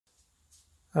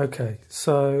Okay,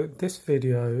 so this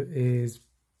video is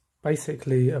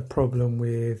basically a problem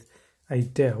with a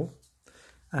Dell,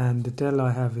 and the Dell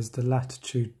I have is the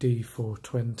Latitude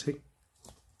D420.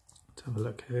 Let's have a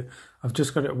look here. I've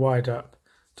just got it wired up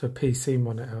to a PC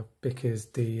monitor because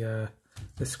the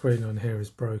screen on here is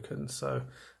broken, so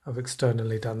I've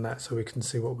externally done that so we can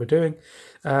see what we're doing.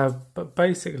 But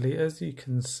basically, as you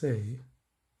can see,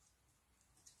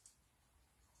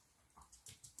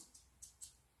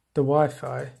 the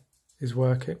Wi-Fi is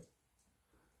working.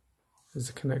 There's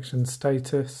a connection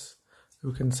status.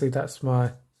 We can see that's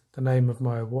the name of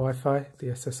my Wi-Fi, the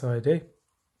SSID.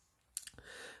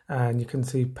 And you can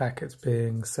see packets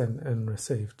being sent and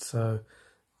received. So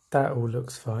that all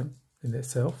looks fine in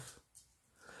itself.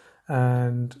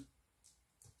 And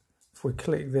if we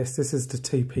click this is the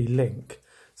TP link.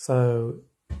 So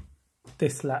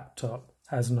this laptop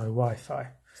has no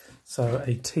Wi-Fi. So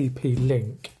a TP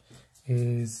link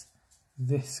is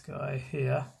this guy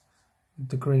here,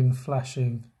 the green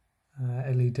flashing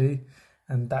LED,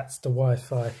 and that's the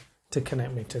Wi-Fi to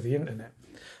connect me to the internet.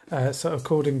 So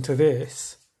according to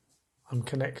this, I'm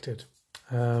connected.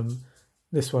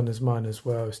 This one is mine as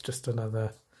well. It's just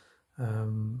another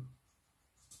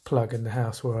plug in the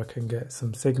house where I can get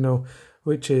some signal,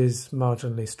 which is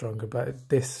marginally stronger, but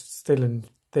this still in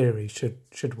theory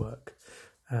should work.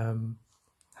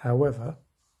 However,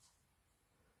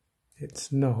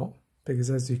 it's not, because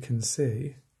as you can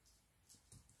see,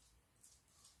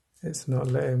 it's not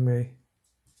letting me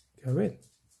go in.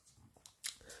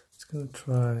 It's going to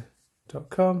try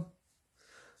 .com.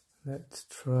 Let's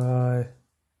try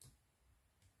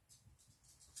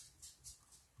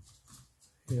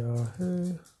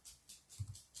yahoo.com.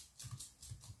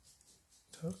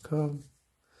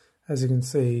 As you can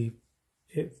see,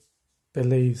 it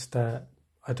believes that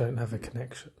I don't have a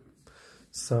connection.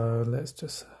 So let's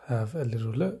just have a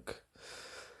little look.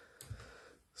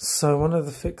 So one of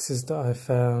the fixes that I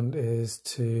found is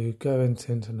to go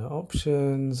into internet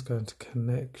options, go into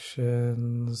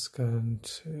connections, go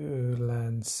into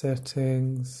LAN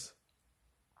settings.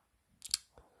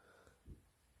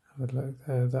 Have a look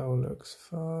there, that all looks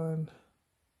fine.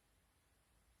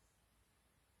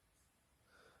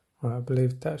 Right, I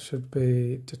believe that should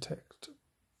be detect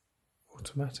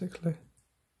automatically.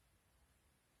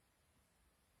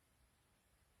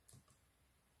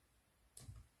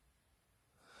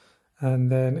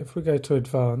 And then if we go to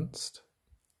advanced,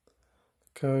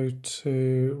 go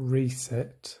to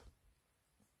reset,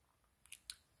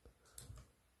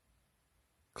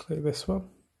 click this one,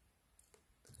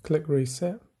 click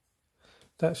reset.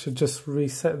 That should just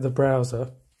reset the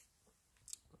browser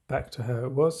back to how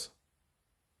it was.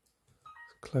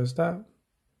 Close that.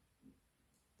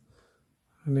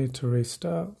 I need to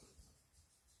restart.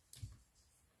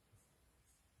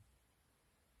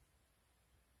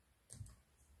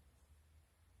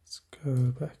 Let's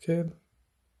go back in.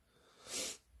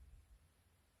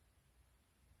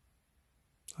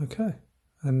 Okay,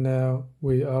 and now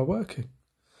we are working.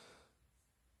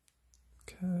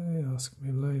 Okay, ask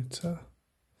me later.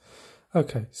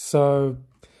 Okay, so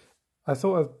I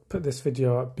thought I'd put this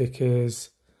video up because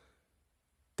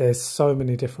there's so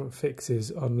many different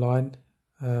fixes online.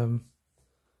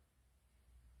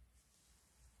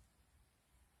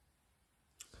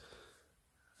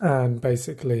 And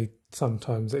basically,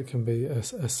 sometimes it can be a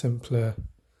simpler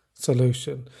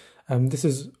solution. This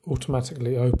is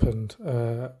automatically opened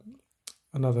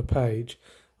another page,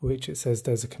 which it says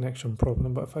there's a connection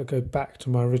problem. But if I go back to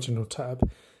my original tab,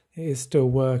 it is still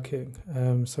working.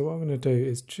 So what I'm going to do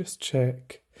is just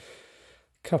check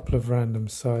a couple of random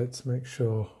sites, make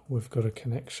sure we've got a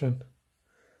connection.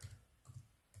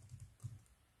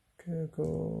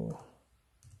 Google.com.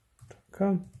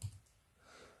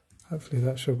 Hopefully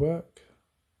that should work.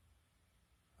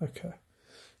 Okay,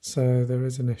 so there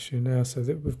is an issue now, so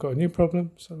that we've got a new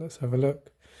problem. So let's have a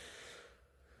look.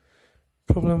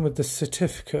 Problem with the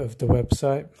certificate of the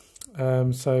website.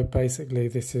 So basically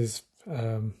this is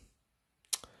a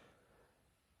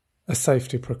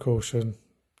safety precaution.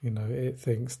 You know, it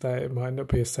thinks that it might not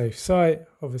be a safe site.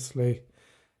 Obviously,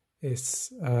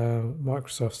 it's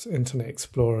Microsoft's Internet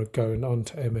Explorer going on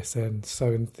to MSN.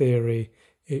 So in theory,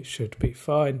 it should be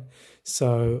fine.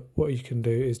 So what you can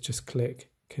do is just click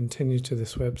continue to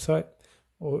this website,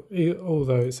 or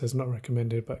although it says not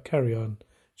recommended, but carry on,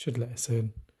 should let us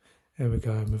in. There we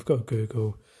go, and we've got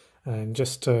Google. And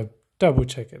just to double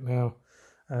check it now,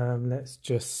 let's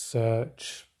just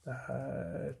search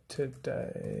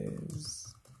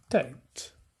today's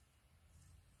date.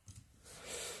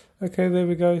 Okay, there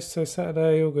we go. So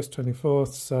Saturday, August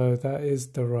 24th. So that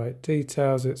is the right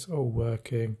details. It's all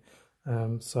working.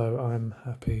 So I'm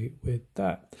happy with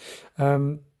that.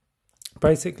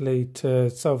 Basically, to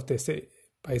solve this,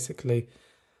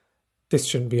 this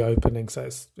shouldn't be opening. So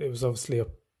it was obviously a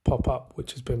pop-up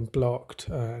which has been blocked,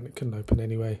 and it can open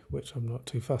anyway, which I'm not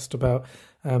too fussed about.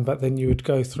 But then you would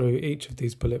go through each of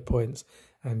these bullet points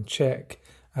and check.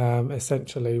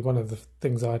 Essentially, one of the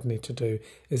things I'd need to do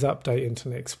is update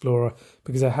Internet Explorer,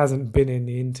 because there hasn't been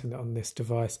any internet on this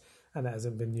device, and it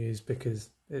hasn't been used because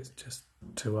it's just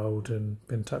too old and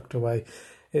been tucked away.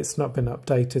 It's not been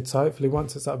updated, so hopefully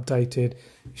once it's updated,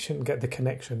 you shouldn't get the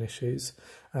connection issues.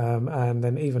 And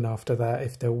then even after that,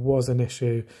 if there was an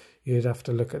issue, you'd have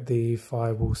to look at the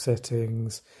firewall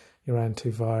settings, your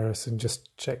antivirus, and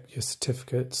just check your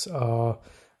certificates are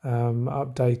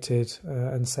updated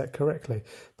and set correctly.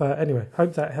 But anyway,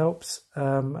 hope that helps,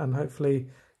 and hopefully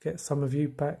get some of you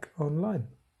back online.